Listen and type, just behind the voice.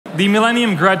the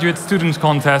Millennium Graduate Students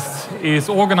Contest is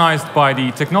organized by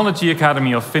the Technology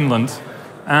Academy of Finland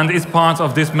and is part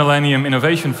of this Millennium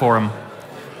Innovation Forum.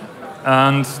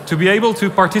 And to be able to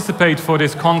participate for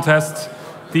this contest,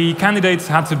 the candidates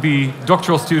had to be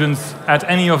doctoral students at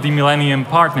any of the Millennium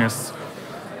partners.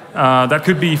 That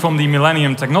could be from the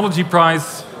Millennium Technology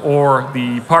Prize or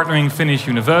the partnering Finnish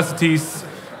universities,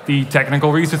 the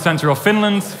Technical Research Center of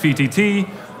Finland, VTT,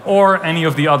 or any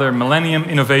of the other Millennium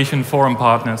Innovation Forum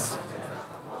partners.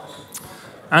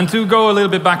 And to go a little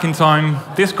bit back in time,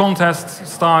 this contest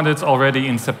started already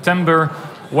in September,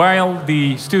 while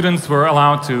the students were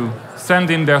allowed to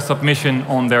send in their submission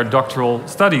on their doctoral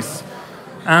studies.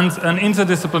 And an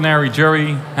interdisciplinary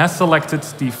jury has selected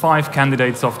the 5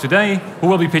 candidates of today who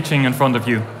will be pitching in front of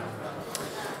you.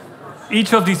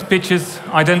 Each of these pitches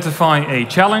identify a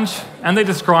challenge and they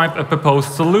describe a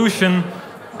proposed solution,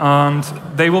 and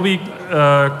they will be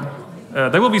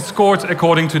scored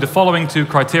according to the following 2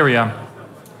 criteria.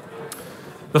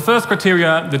 The first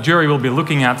criteria the jury will be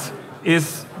looking at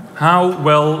is how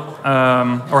well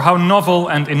or how novel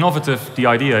and innovative the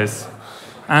idea is.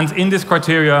 And in this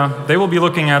criteria, they will be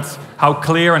looking at how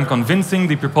clear and convincing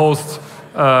the proposed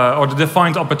or the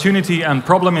defined opportunity and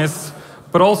problem is,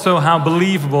 but also how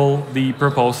believable the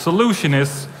proposed solution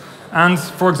is. And,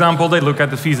 for example, they look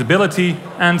at the feasibility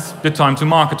and the time to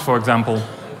market, for example.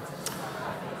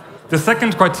 The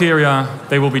second criteria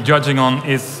they will be judging on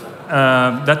is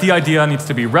that the idea needs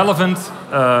to be relevant,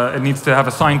 it needs to have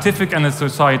a scientific and a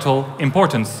societal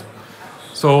importance.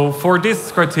 So for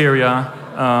this criteria,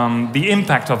 the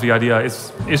impact of the idea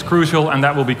is crucial, and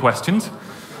that will be questioned.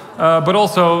 But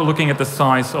also looking at the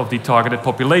size of the targeted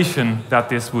population that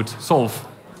this would solve.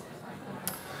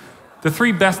 The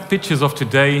 3 best pitches of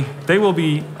today, they will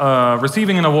be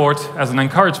receiving an award as an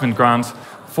encouragement grant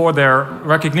for their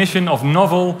recognition of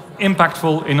novel,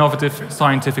 impactful, innovative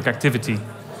scientific activity.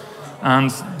 And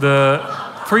the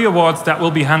 3 awards that will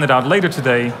be handed out later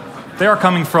today, they are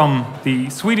coming from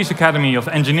the Swedish Academy of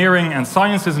Engineering and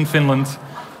Sciences in Finland,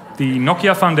 the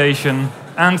Nokia Foundation,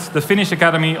 and the Finnish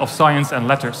Academy of Science and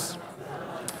Letters.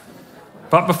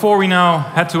 But before we now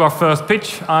head to our first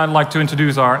pitch, I'd like to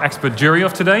introduce our expert jury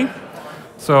of today.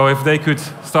 So if they could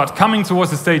start coming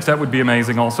towards the stage, that would be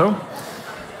amazing also.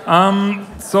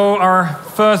 So our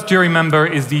first jury member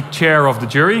is the chair of the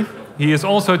jury. He is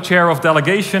also chair of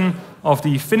delegation of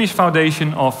the Finnish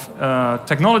Foundation of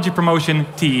Technology Promotion,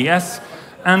 TES,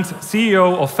 and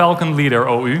CEO of Falcon Leader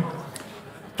Oy.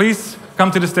 Please come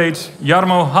to the stage,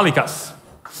 Jarmo Halikas.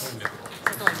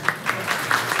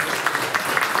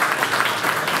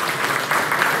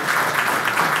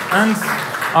 And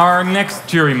our next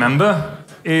jury member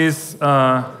is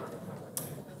a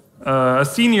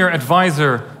senior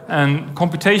advisor in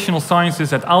computational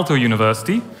sciences at Aalto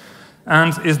University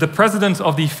and is the president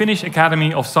of the Finnish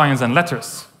Academy of Science and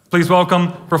Letters. Please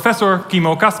welcome Professor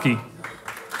Kimmo Kaski.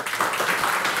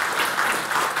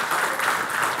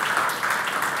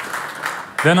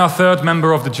 Then our third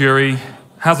member of the jury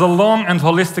has a long and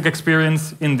holistic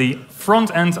experience in the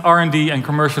front-end R&D and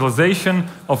commercialization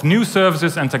of new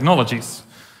services and technologies.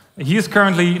 He is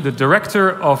currently the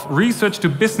Director of Research to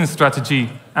Business Strategy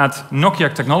at Nokia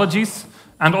Technologies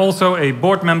and also a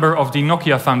board member of the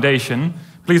Nokia Foundation.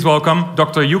 Please welcome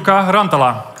Dr. Jukka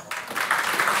Rantala.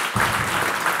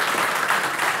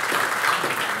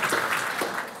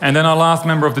 And then our last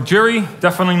member of the jury,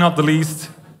 definitely not the least,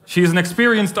 she is an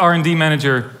experienced R&D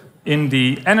manager in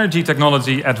the energy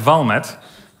technology at Valmet.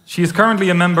 She is currently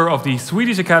a member of the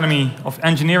Swedish Academy of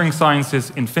Engineering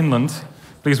Sciences in Finland.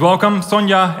 Please welcome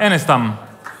Sonja Enestam.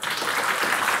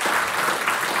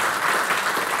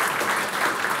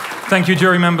 Thank you,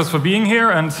 jury members, for being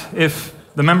here. And if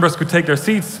the members could take their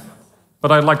seats,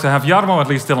 but I'd like to have Jarmo at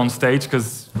least still on stage,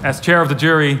 because as chair of the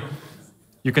jury,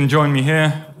 you can join me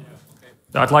here.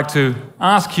 I'd like to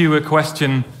ask you a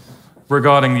question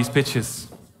regarding these pitches.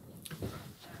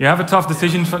 You have a tough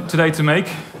decision today to make.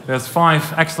 There's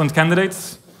 5 excellent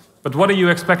candidates, but what are you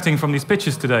expecting from these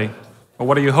pitches today? Or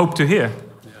what do you hope to hear?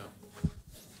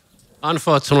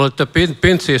 Unfortunately, the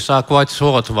pitches are quite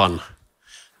short one,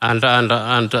 and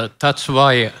that's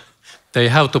why they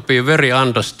have to be very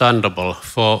understandable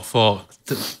for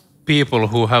people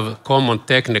who have common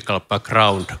technical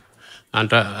background,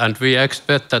 and we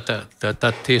expect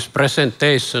that these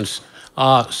presentations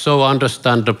are so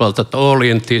understandable that all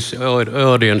in this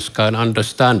audience can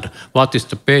understand what is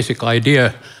the basic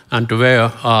idea and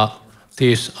where are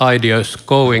these ideas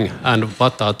going and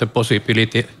what are the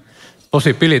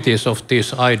possibilities of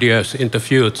these ideas in the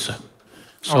future.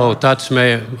 So that's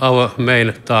our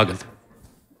main target.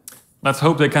 Let's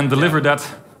hope they can deliver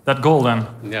that goal then.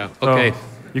 Yeah, okay. So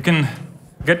you can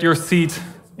get your seat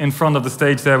in front of the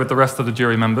stage there with the rest of the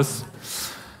jury members.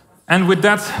 And with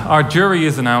that, our jury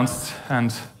is announced,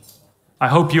 and I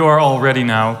hope you are all ready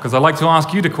now, because I'd like to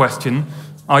ask you the question,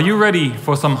 are you ready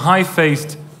for some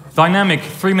high-faced, dynamic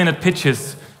 3-minute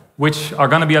pitches which are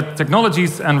going to be at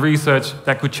technologies and research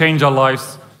that could change our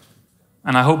lives?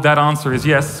 And I hope that answer is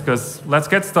yes, because let's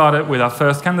get started with our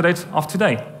first candidate of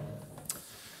today.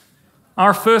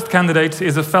 Our first candidate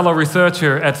is a fellow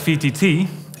researcher at VTT.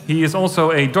 He is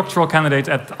also a doctoral candidate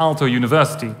at Aalto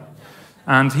University.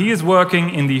 And he is working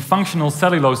in the functional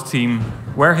cellulose team,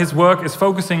 where his work is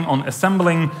focusing on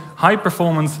assembling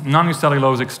high-performance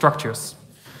nanocellulosic structures.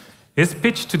 His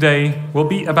pitch today will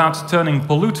be about turning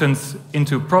pollutants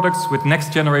into products with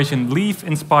next-generation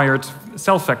leaf-inspired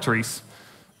cell factories.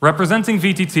 Representing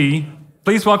VTT,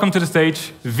 please welcome to the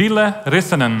stage Ville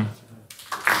Rissanen.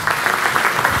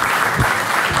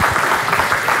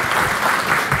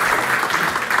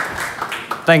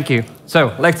 Thank you.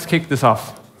 So let's kick this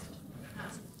off.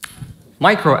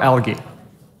 Microalgae.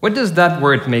 What does that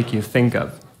word make you think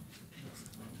of?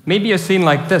 Maybe a scene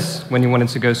like this when you wanted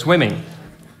to go swimming,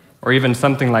 or even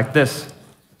something like this.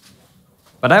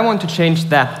 But I want to change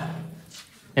that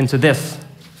into this,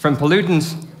 from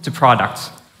pollutants to products.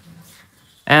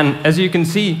 And as you can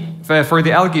see, for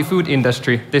the algae food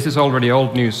industry, this is already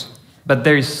old news. But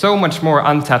there is so much more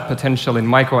untapped potential in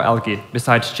microalgae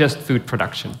besides just food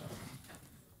production.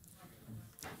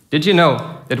 Did you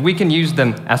know that we can use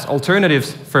them as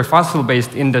alternatives for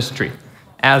fossil-based industry,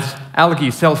 as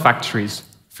algae cell factories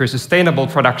for sustainable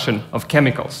production of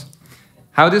chemicals?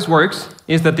 How this works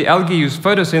is that the algae use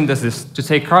photosynthesis to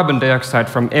take carbon dioxide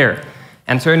from air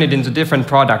and turn it into different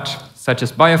products, such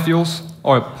as biofuels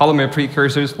or polymer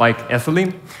precursors like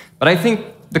ethylene. But I think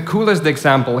the coolest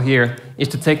example here is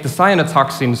to take the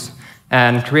cyanotoxins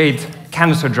and create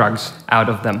cancer drugs out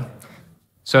of them.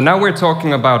 So now we're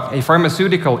talking about a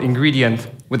pharmaceutical ingredient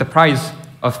with a price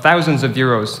of thousands of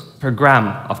euros per gram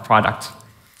of product.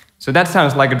 So that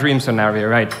sounds like a dream scenario,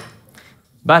 right?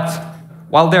 But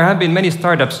while there have been many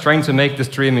startups trying to make this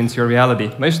dream into a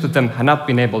reality, most of them have not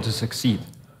been able to succeed.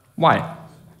 Why?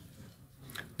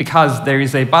 Because there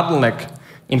is a bottleneck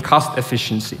in cost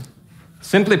efficiency.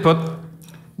 Simply put,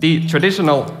 the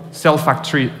traditional cell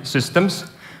factory systems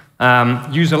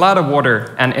use a lot of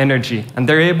water and energy, and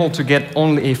they're able to get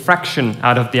only a fraction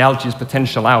out of the algae's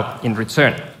potential out in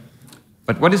return.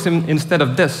 But what is instead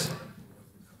of this?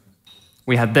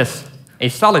 We had this, a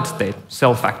solid-state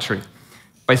cell factory.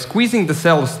 By squeezing the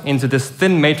cells into this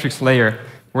thin matrix layer,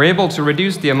 we're able to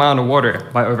reduce the amount of water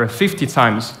by over 50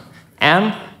 times.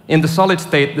 And in the solid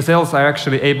state, the cells are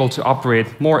actually able to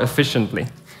operate more efficiently,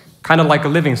 kind of like a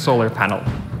living solar panel.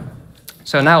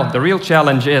 So now the real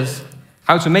challenge is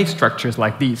how to make structures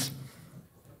like these.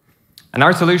 And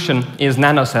our solution is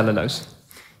nanocellulose.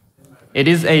 It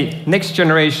is a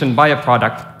next-generation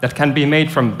bioproduct that can be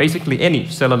made from basically any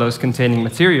cellulose-containing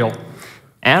material,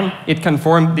 and it can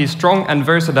form these strong and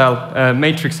versatile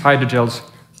matrix hydrogels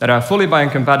that are fully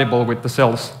biocompatible with the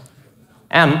cells.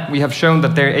 And we have shown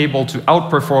that they're able to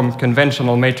outperform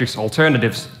conventional matrix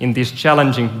alternatives in these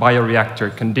challenging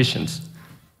bioreactor conditions.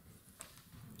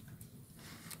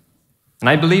 And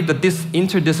I believe that this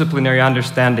interdisciplinary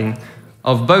understanding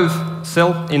of both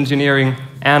cell engineering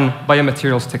and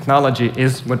biomaterials technology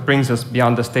is what brings us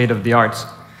beyond the state of the arts.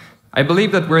 I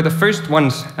believe that we're the first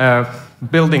ones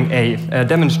building a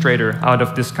demonstrator out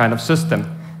of this kind of system.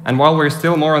 And while we're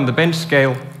still more on the bench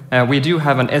scale, we do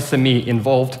have an SME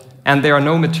involved, and there are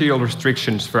no material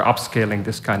restrictions for upscaling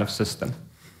this kind of system.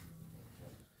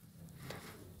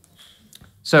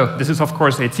 So this is, of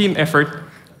course, a team effort.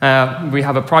 We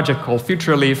have a project called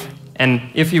Future Leaf, and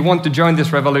if you want to join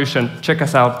this revolution, check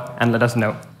us out and let us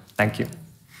know. Thank you.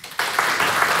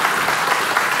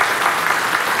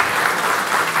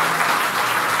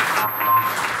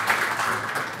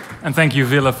 And thank you,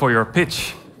 Ville, for your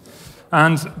pitch.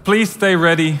 And please stay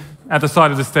ready at the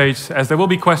side of the stage, as there will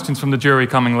be questions from the jury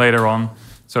coming later on.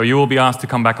 So you will be asked to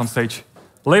come back on stage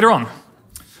later on.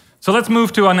 So let's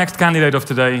move to our next candidate of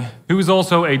today, who is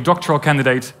also a doctoral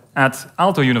candidate at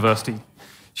Aalto University.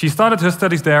 She started her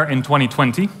studies there in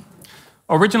 2020,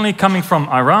 originally coming from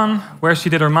Iran, where she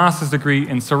did her master's degree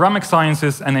in ceramic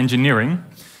sciences and engineering.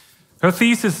 Her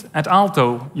thesis at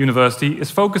Aalto University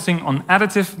is focusing on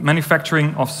additive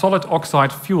manufacturing of solid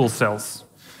oxide fuel cells,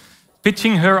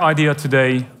 pitching her idea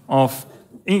today of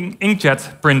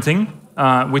inkjet printing,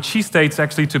 which she states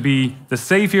actually to be the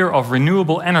savior of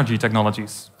renewable energy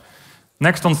technologies.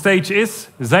 Next on stage is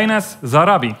Zainaz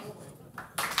Zarabi.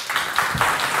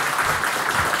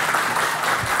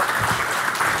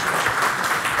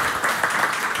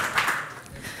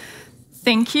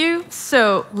 Thank you.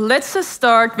 So let's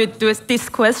start with this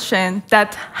question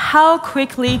that how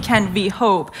quickly can we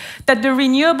hope that the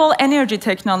renewable energy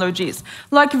technologies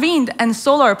like wind and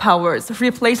solar powers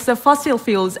replace the fossil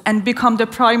fuels and become the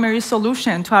primary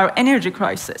solution to our energy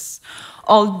crisis?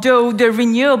 Although the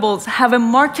renewables have a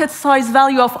market size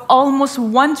value of almost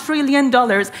 $1 trillion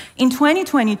in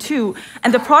 2022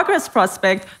 and the progress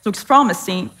prospect looks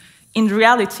promising, in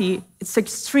reality, it's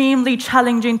extremely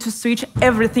challenging to switch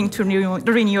everything to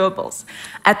renewables,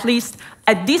 at least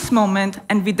at this moment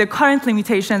and with the current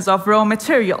limitations of raw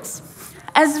materials.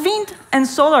 As wind and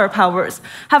solar powers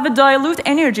have a dilute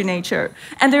energy nature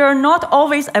and they are not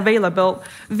always available,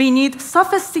 we need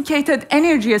sophisticated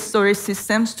energy storage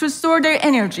systems to store their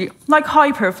energy, like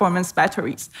high-performance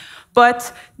batteries.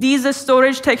 But these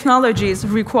storage technologies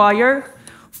require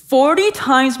 40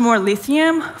 times more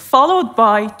lithium, followed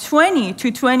by 20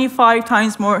 to 25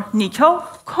 times more nickel,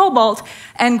 cobalt,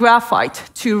 and graphite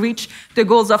to reach the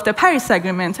goals of the Paris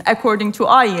Agreement, according to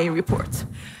IEA reports.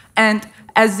 And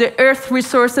as the Earth's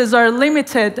resources are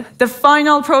limited, the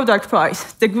final product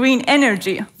price, the green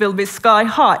energy, will be sky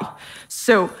high.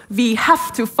 So we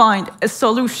have to find a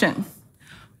solution.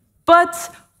 But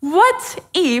what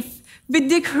if we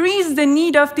decrease the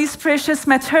need of these precious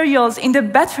materials in the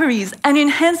batteries and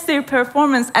enhance their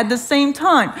performance at the same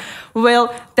time?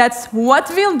 Well, that's what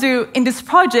we'll do in this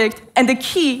project, and the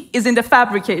key is in the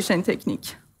fabrication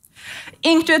technique.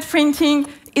 Inkjet printing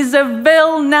is a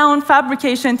well-known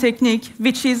fabrication technique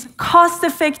which is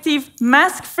cost-effective,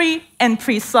 mask-free, and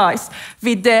precise,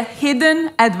 with the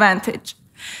hidden advantage.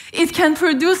 It can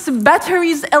produce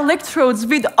batteries electrodes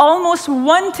with almost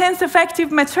 1/10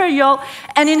 effective material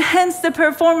and enhance the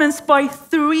performance by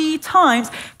 3 times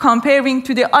comparing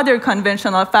to the other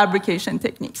conventional fabrication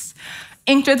techniques.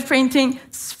 Inkjet printing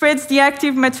spreads the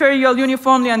active material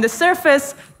uniformly on the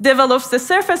surface, develops the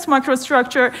surface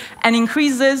microstructure, and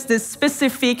increases the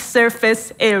specific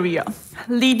surface area,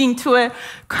 leading to a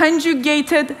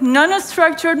conjugated,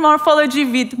 nanostructured morphology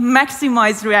with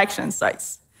maximized reaction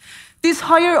sites. This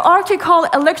hierarchical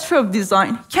electrode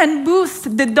design can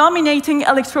boost the dominating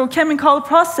electrochemical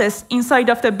process inside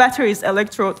of the battery's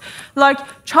electrode, like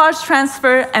charge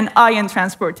transfer and ion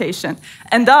transportation.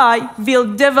 And I will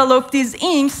develop these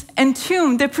inks and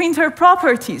tune the printer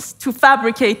properties to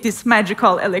fabricate this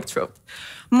magical electrode.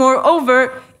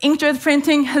 Moreover, inkjet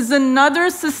printing has another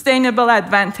sustainable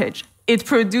advantage. It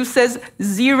produces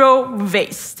 0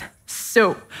 waste.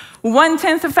 So,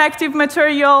 1/10 effective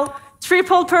material,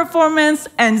 triple performance,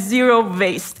 and 0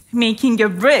 waste, making a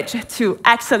bridge to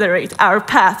accelerate our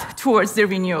path towards the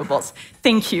renewables.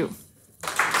 Thank you.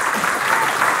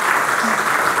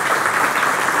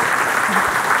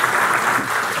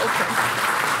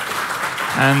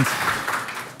 And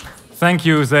thank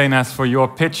you, Zeynep, for your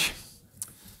pitch.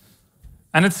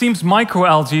 And it seems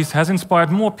microalgae has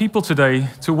inspired more people today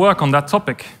to work on that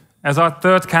topic, as our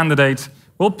third candidate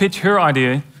will pitch her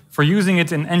idea for using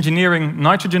it in engineering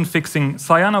nitrogen-fixing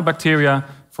cyanobacteria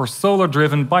for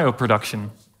solar-driven bioproduction.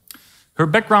 Her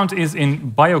background is in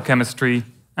biochemistry,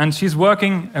 and she's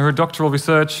working her doctoral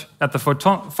research at the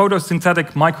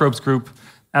photosynthetic microbes group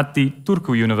at the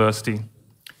Turku University.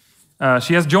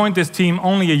 She has joined this team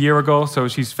only a year ago, so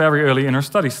she's very early in her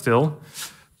studies still.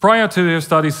 Prior to her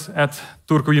studies at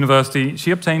Turku University,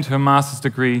 she obtained her master's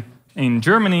degree in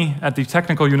Germany at the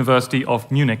Technical University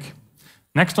of Munich.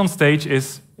 Next on stage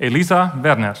is Elisa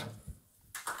Werner.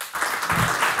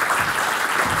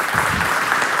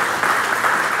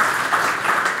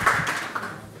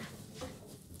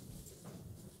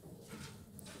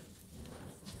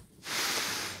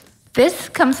 This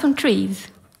comes from trees.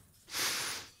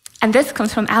 And this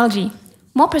comes from algae,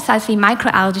 more precisely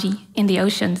microalgae in the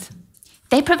oceans.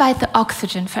 They provide the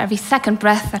oxygen for every second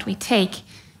breath that we take,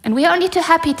 and we are only too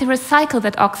happy to recycle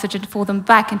that oxygen for them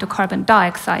back into carbon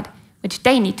dioxide, which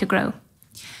they need to grow.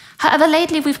 However,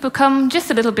 lately we've become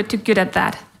just a little bit too good at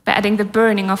that, by adding the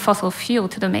burning of fossil fuel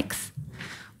to the mix.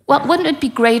 Well, wouldn't it be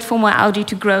great for more algae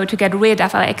to grow to get rid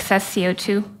of our excess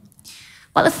CO2?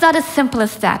 Well, it's not as simple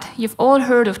as that. You've all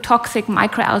heard of toxic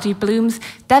microalgae blooms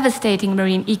devastating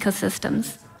marine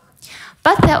ecosystems.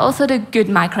 But there are also the good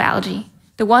microalgae,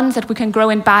 the ones that we can grow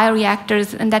in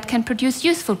bioreactors and that can produce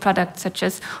useful products such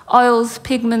as oils,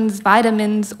 pigments,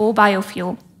 vitamins, or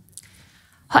biofuel.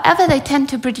 However, they tend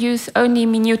to produce only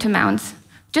minute amounts,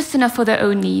 just enough for their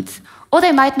own needs, or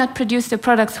they might not produce the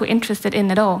products we're interested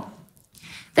in at all.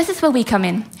 This is where we come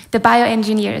in, the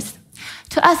bioengineers.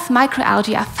 To us,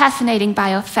 microalgae are fascinating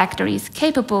biofactories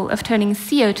capable of turning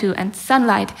CO2 and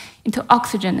sunlight into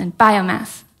oxygen and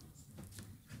biomass.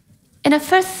 In a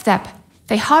first step,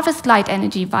 they harvest light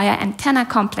energy via antenna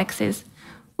complexes,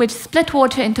 which split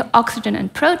water into oxygen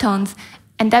and protons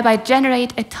and thereby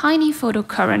generate a tiny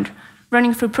photocurrent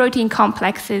running through protein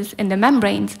complexes in the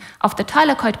membranes of the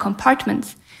thylakoid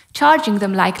compartments, charging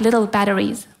them like little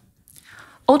batteries.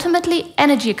 Ultimately,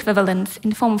 energy equivalents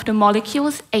in the form of the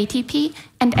molecules ATP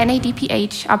and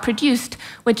NADPH are produced,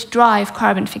 which drive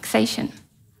carbon fixation.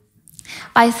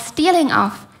 By stealing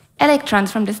off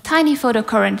electrons from this tiny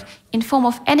photocurrent in form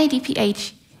of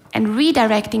NADPH and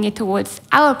redirecting it towards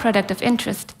our product of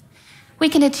interest, we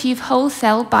can achieve whole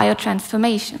cell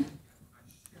biotransformation.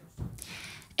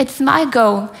 It's my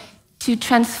goal to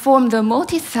transform the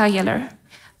multicellular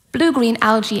blue-green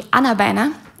algae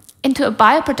anabaena into a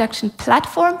bioproduction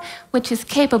platform which is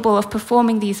capable of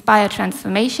performing these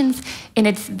biotransformations in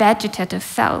its vegetative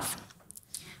cells.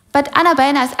 But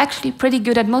anabaena is actually pretty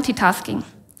good at multitasking.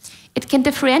 It can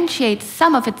differentiate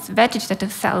some of its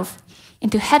vegetative cells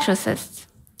into heterocysts.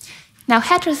 Now,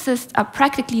 heterocysts are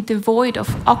practically devoid of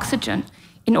oxygen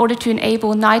in order to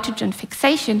enable nitrogen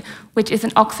fixation, which is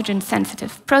an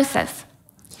oxygen-sensitive process.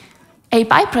 A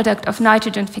byproduct of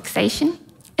nitrogen fixation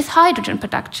is hydrogen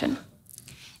production.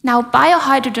 Now,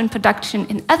 biohydrogen production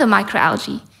in other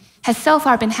microalgae has so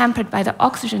far been hampered by the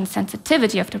oxygen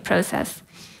sensitivity of the process,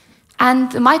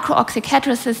 and the microoxic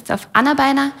heterocysts of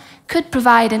anabaena could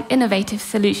provide an innovative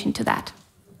solution to that.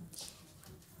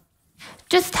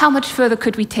 Just how much further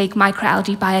could we take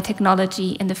microalgae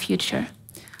biotechnology in the future?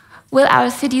 Will our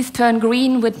cities turn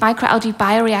green with microalgae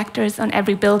bioreactors on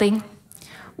every building?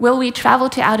 Will we travel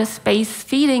to outer space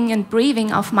feeding and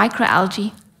breathing off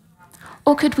microalgae?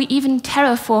 Or could we even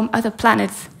terraform other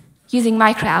planets using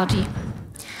microalgae?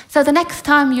 So the next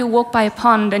time you walk by a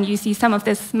pond and you see some of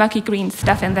this murky green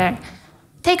stuff in there,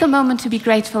 take a moment to be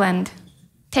grateful and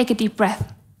take a deep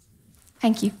breath.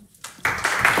 Thank you.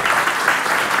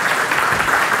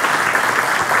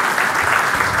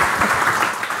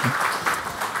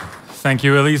 Thank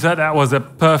you, Elisa. That was a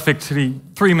perfectly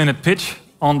 3-minute pitch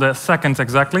on the second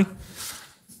exactly.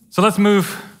 So let's move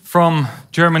from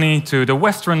Germany to the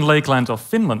western lakeland of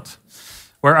Finland,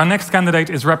 where our next candidate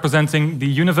is representing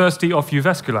the University of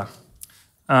Jyväskylä.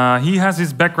 He has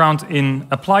his background in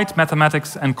applied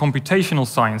mathematics and computational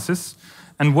sciences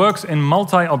and works in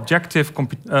multi-objective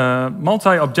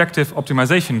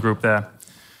optimization group there.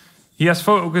 He has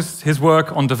focused his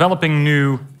work on developing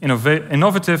new,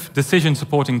 innovative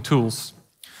decision-supporting tools.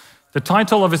 The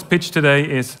title of his pitch today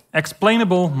is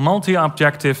Explainable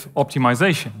Multi-Objective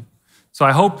Optimization. So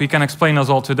I hope he can explain us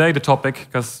all today the topic,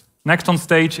 because next on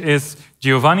stage is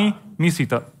Giovanni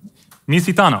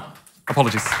Misitano.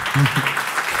 Apologies.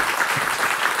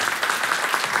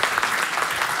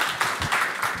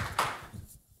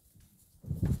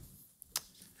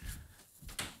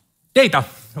 Data.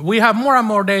 We have more and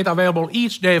more data available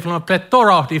each day from a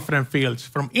plethora of different fields,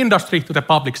 from industry to the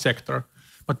public sector.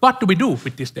 But what do we do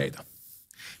with this data?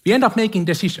 We end up making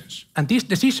decisions, and these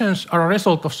decisions are a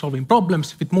result of solving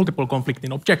problems with multiple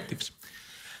conflicting objectives.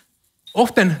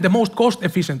 Often, the most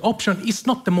cost-efficient option is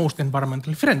not the most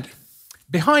environmentally friendly.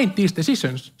 Behind these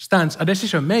decisions stands a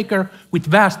decision maker with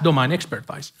vast domain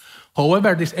expertise.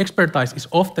 However, this expertise is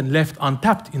often left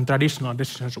untapped in traditional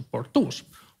decision support tools.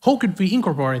 How could we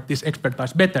incorporate this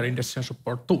expertise better in decision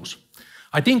support tools?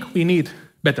 I think we need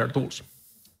better tools.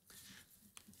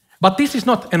 But this is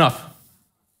not enough.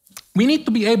 We need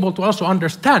to be able to also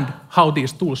understand how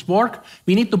these tools work.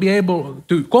 We need to be able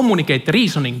to communicate the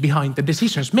reasoning behind the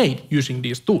decisions made using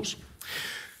these tools.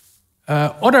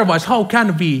 Otherwise, how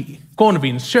can we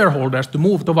convince shareholders to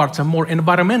move towards a more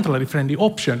environmentally friendly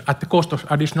option at the cost of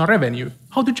additional revenue?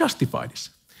 How to justify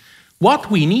this? What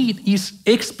we need is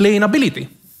explainability.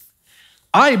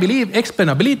 I believe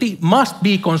explainability must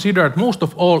be considered most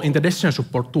of all in the decision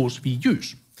support tools we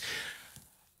use.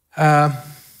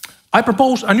 I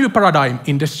propose a new paradigm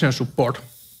in decision support,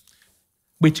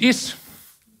 which is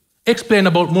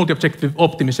explainable multi-objective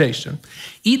optimization.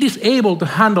 It is able to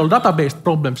handle database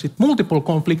problems with multiple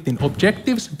conflicting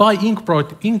objectives by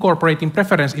incorporating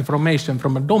preference information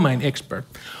from a domain expert.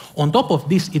 On top of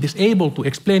this, it is able to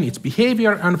explain its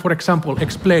behavior and, for example,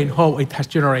 explain how it has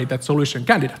generated solution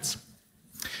candidates.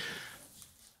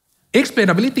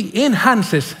 Explainability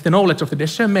enhances the knowledge of the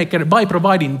decision maker by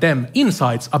providing them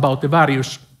insights about the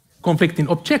various conflicting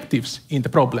objectives in the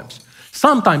problems.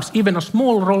 Sometimes even a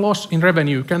small loss in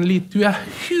revenue can lead to a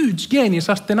huge gain in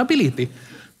sustainability.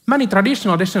 Many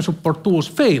traditional decision support tools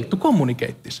fail to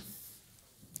communicate this.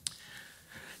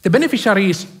 The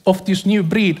beneficiaries of this new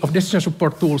breed of decision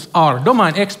support tools are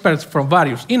domain experts from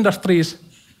various industries,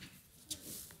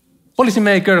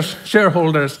 policymakers,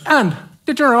 shareholders, and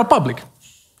the general public.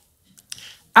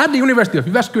 At the University of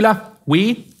Jyväskylä,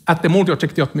 we, at the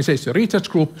Multi-Objective Optimization Research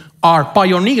Group are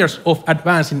pioneers of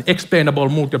advancing explainable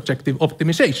multi-objective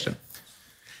optimization.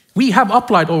 We have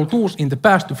applied our tools in the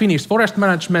past to Finnish forest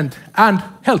management and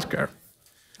healthcare.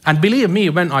 And believe me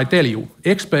when I tell you,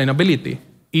 explainability,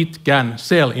 it can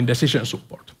sell in decision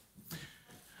support.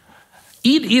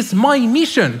 It is my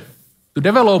mission to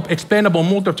develop explainable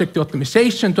multi-objective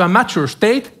optimization to a mature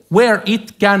state where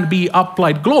it can be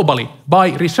applied globally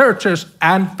by researchers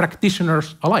and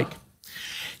practitioners alike.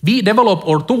 We develop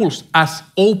our tools as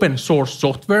open source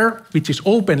software, which is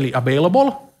openly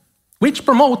available, which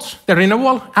promotes the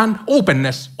renewal and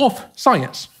openness of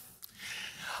science.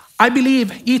 I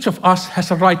believe each of us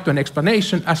has a right to an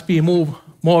explanation as we move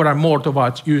more and more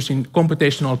towards using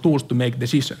computational tools to make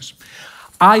decisions.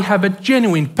 I have a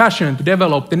genuine passion to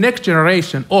develop the next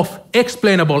generation of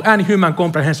explainable and human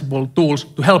comprehensible tools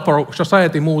to help our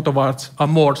society move towards a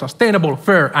more sustainable,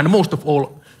 fair, and most of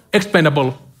all,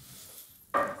 explainable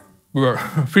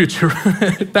future.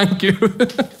 Thank you.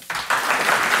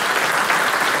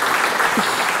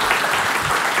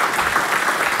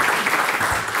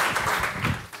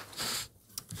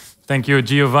 Thank you,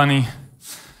 Giovanni.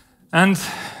 And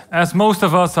as most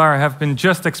of us have been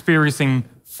just experiencing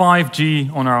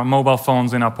 5G on our mobile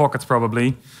phones in our pockets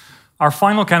probably, our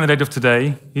final candidate of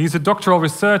today, he's a doctoral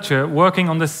researcher working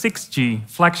on the 6G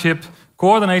flagship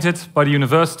coordinated by the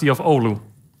University of Oulu.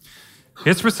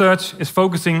 His research is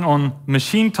focusing on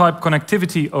machine-type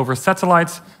connectivity over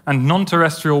satellites and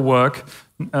non-terrestrial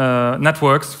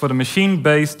networks for the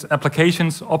machine-based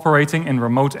applications operating in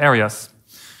remote areas.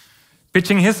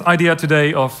 Pitching his idea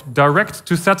today of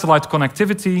direct-to-satellite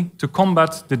connectivity to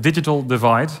combat the digital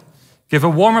divide, give a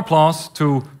warm applause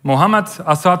to Mohammed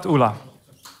Asad-Ullah.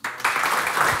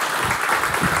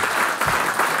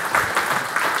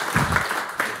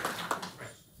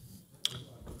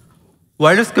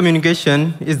 Wireless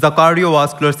communication is the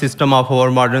cardiovascular system of our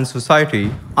modern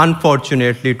society.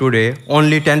 Unfortunately, today,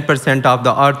 only 10% of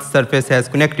the Earth's surface has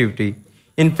connectivity.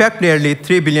 In fact, nearly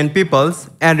 3 billion people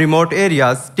and remote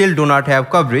areas still do not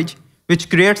have coverage, which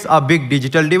creates a big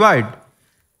digital divide.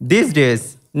 These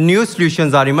days, new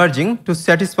solutions are emerging to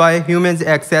satisfy humans'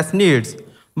 access needs.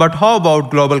 But how about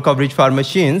global coverage for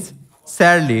machines?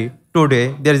 Sadly,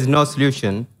 today, there is no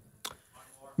solution.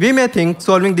 We may think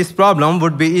solving this problem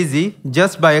would be easy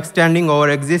just by extending our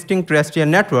existing terrestrial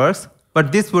networks,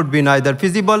 but this would be neither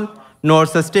feasible nor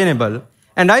sustainable.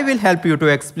 And I will help you to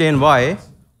explain why.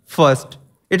 First,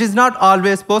 it is not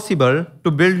always possible to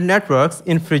build networks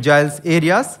in fragile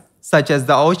areas, such as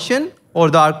the ocean or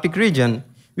the Arctic region.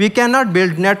 We cannot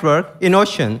build network in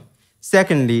ocean.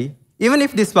 Secondly, even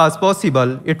if this was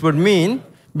possible, it would mean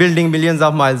building millions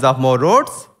of miles of more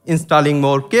roads, installing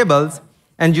more cables,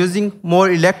 and using more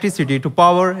electricity to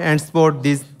power and support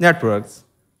these networks.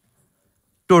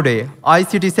 Today,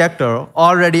 ICT sector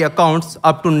already accounts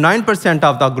up to 9%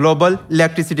 of the global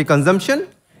electricity consumption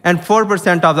and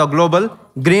 4% of the global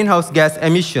greenhouse gas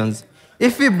emissions.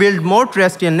 If we build more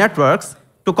terrestrial networks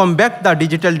to combat the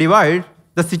digital divide,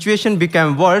 the situation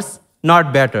becomes worse,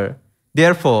 not better.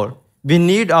 Therefore, we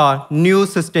need a new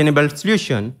sustainable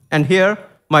solution, and here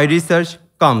my research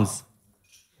comes.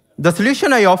 The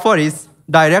solution I offer is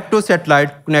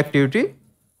direct-to-satellite connectivity.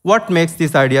 What makes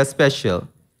this idea special?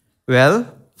 Well,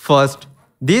 first,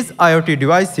 these IoT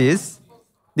devices,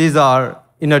 these are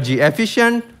energy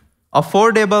efficient,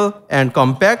 affordable, and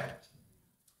compact.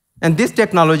 And this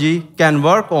technology can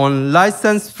work on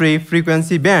license-free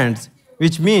frequency bands,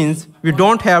 which means we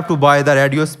don't have to buy the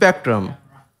radio spectrum,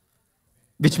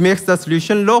 which makes the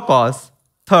solution low cost.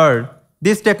 Third,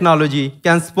 this technology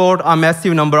can support a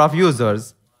massive number of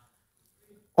users.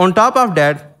 On top of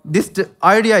that, this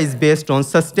idea is based on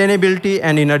sustainability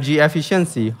and energy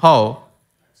efficiency. How?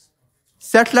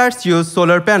 Satellites use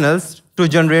solar panels to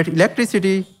generate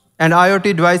electricity, and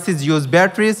IoT devices use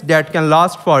batteries that can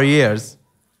last for years.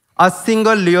 A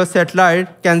single LEO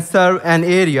satellite can serve an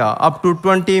area up to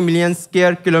 20 million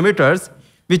square kilometers,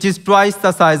 which is twice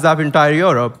the size of entire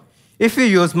Europe. If we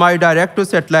use my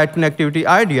direct-to-satellite connectivity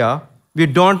idea, we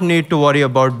don't need to worry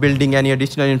about building any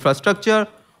additional infrastructure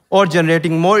or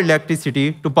generating more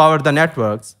electricity to power the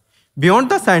networks. Beyond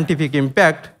the scientific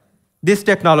impact, this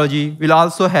technology will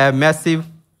also have massive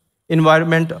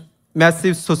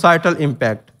societal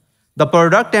impact. The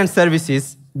product and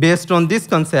services based on this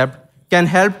concept can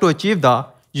help to achieve the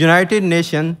United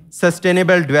Nations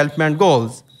Sustainable Development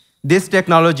Goals. This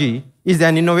technology is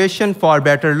an innovation for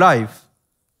better life,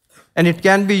 and it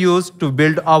can be used to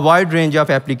build a wide range of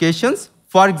applications.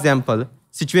 For example,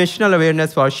 situational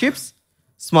awareness for ships,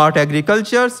 smart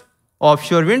agricultures,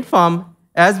 offshore wind farm,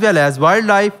 as well as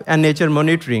wildlife and nature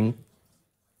monitoring.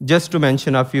 Just to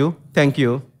mention a few. Thank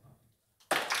you.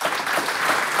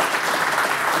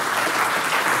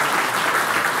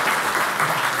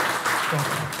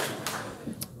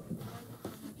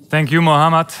 Thank you,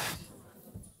 Mohammed.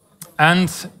 And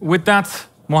with that,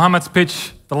 Mohammed's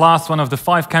pitch, the last one of the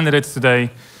 5 candidates today,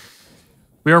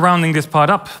 we are rounding this part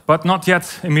up, but not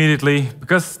yet immediately,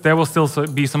 because there will still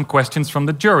be some questions from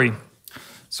the jury.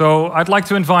 So I'd like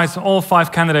to invite all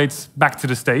 5 candidates back to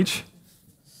the stage.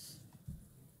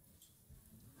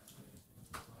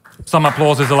 Some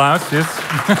applause is allowed, yes.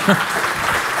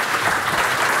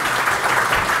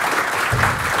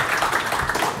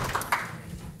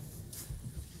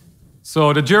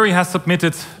 So the jury has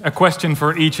submitted a question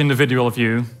for each individual of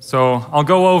you. So I'll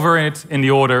go over it in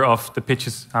the order of the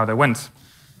pitches, how they went.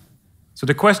 So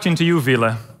the question to you,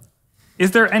 Ville,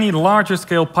 is there any larger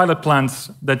scale pilot plants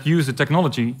that use the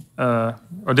technology,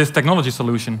 or this technology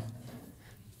solution?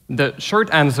 The short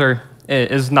answer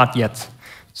is not yet.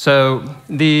 So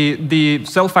the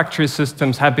cell factory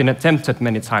systems have been attempted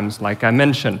many times, like I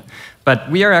mentioned. But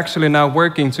we are actually now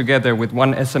working together with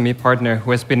one SME partner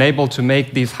who has been able to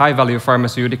make these high-value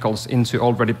pharmaceuticals into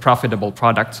already profitable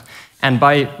products. And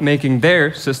by making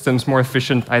their systems more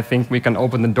efficient, I think we can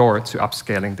open the door to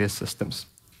upscaling these systems.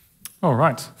 All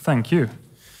right, thank you.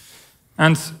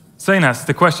 And Seinas,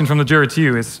 the question from the jury to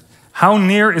you is, how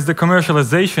near is the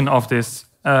commercialization of this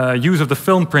use of the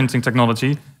film printing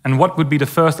technology, and what would be the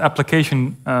first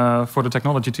application for the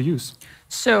technology to use?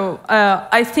 So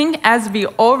I think as we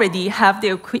already have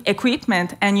the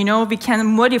equipment, and we can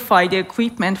modify the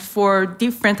equipment for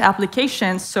different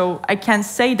applications, so I can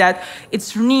say that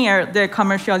it's near the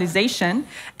commercialization.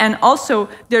 And also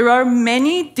there are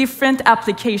many different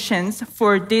applications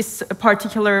for this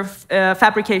particular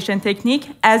fabrication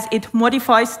technique, as it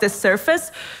modifies the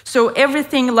surface. So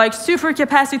everything like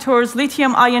supercapacitors,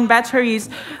 lithium-ion batteries,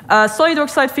 solid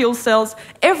oxide fuel cells,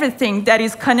 everything that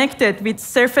is connected with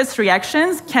surface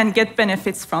reactions can get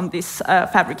benefits from this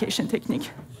fabrication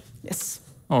technique. Yes.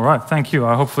 All right, thank you.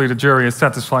 Hopefully the jury is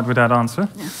satisfied with that answer.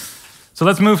 Yeah. So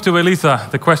let's move to Elisa,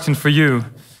 the question for you.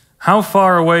 How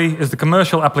far away is the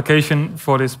commercial application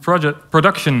for this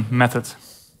production method?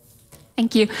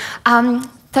 Thank you.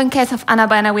 So in case of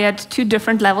Anabaina, we had 2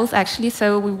 different levels, actually.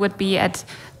 So we would be at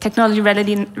technology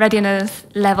readiness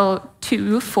level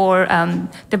 2 for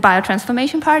the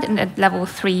biotransformation part, and at level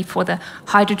 3 for the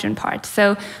hydrogen part.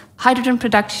 So hydrogen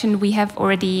production, we have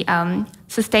already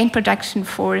sustained production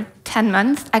for 10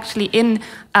 months, actually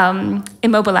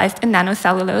immobilized in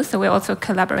nanocellulose. So we're also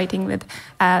collaborating with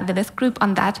this group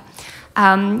on that.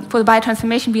 For the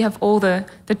biotransformation, we have all the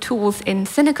tools in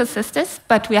Cynical Sisters,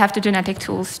 but we have the genetic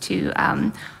tools to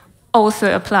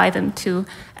also apply them to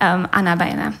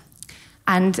Anabaina.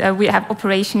 And we have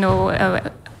operational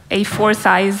A4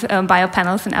 size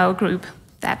biopanels in our group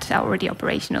that are already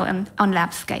operational and on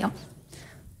lab scale.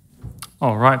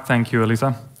 All right, thank you,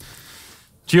 Elisa.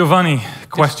 Giovanni,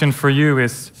 question for you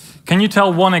is, can you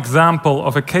tell one example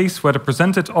of a case where the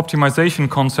presented optimization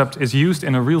concept is used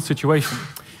in a real situation?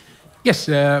 Yes,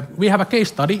 we have a case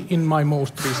study in my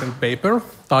most recent paper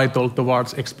titled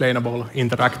Towards Explainable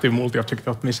Interactive Multi-Object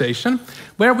Optimization,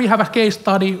 where we have a case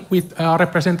study with a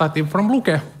representative from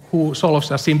Luke who solves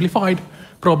a simplified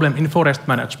problem in forest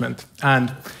management.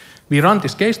 And we run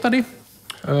this case study,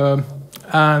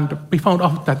 and we found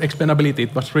out that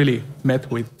explainability was really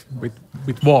met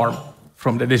with warmth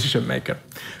from the decision maker,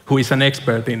 who is an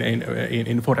expert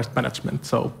in forest management.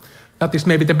 So that is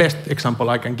maybe the best example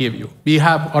I can give you. We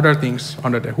have other things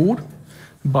under the hood,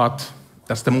 but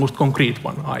that's the most concrete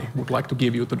one I would like to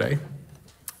give you today.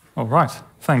 All right,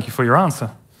 thank you for your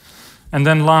answer. And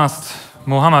then last,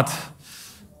 Mohammed,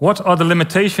 what are the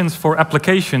limitations for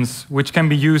applications which can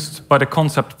be used by the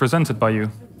concept presented by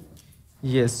you?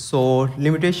 Yes, so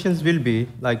limitations will be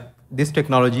like this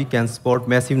technology can support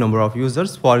massive number of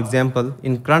users. For example,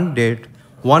 in current date,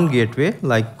 one gateway,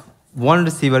 like one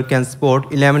receiver can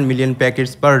support 11 million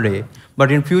packets per day.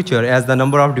 But in future, as the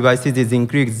number of devices is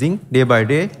increasing day by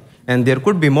day, and there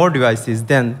could be more devices,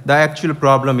 then the actual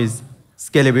problem is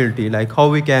scalability, like how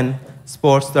we can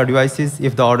support the devices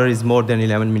if the order is more than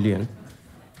 11 million.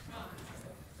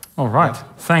 All right,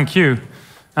 thank you.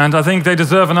 And I think they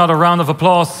deserve another round of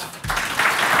applause.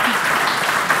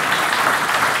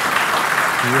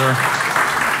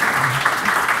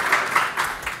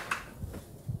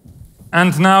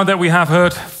 And now that we have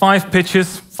heard 5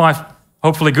 pitches, 5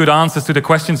 hopefully good answers to the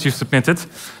questions you submitted,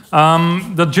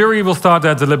 the jury will start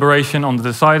their deliberation on the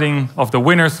deciding of the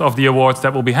winners of the awards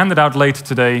that will be handed out later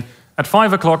today at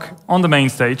 5 o'clock on the main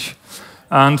stage.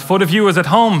 And for the viewers at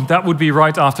home, that would be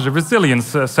right after the resilience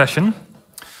session.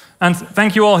 And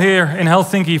thank you all here in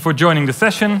Helsinki for joining the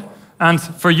session. And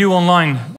for you online,